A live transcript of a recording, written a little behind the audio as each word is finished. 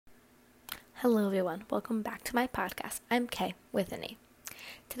Hello everyone, welcome back to my podcast. I'm Kay with an E.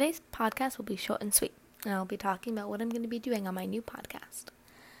 Today's podcast will be short and sweet, and I'll be talking about what I'm going to be doing on my new podcast.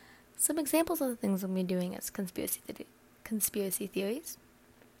 Some examples of the things I'm going to be doing is conspiracy theories.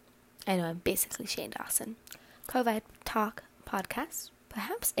 I know I'm basically Shane Dawson. Co-write talk podcasts,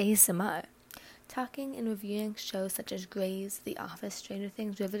 perhaps ASMR. Talking and reviewing shows such as Grey's, The Office, Stranger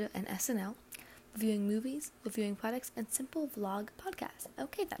Things, Riverdale, and SNL. Reviewing movies, reviewing products, and simple vlog podcasts.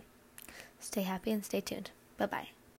 Okay then. Stay happy and stay tuned. Bye-bye.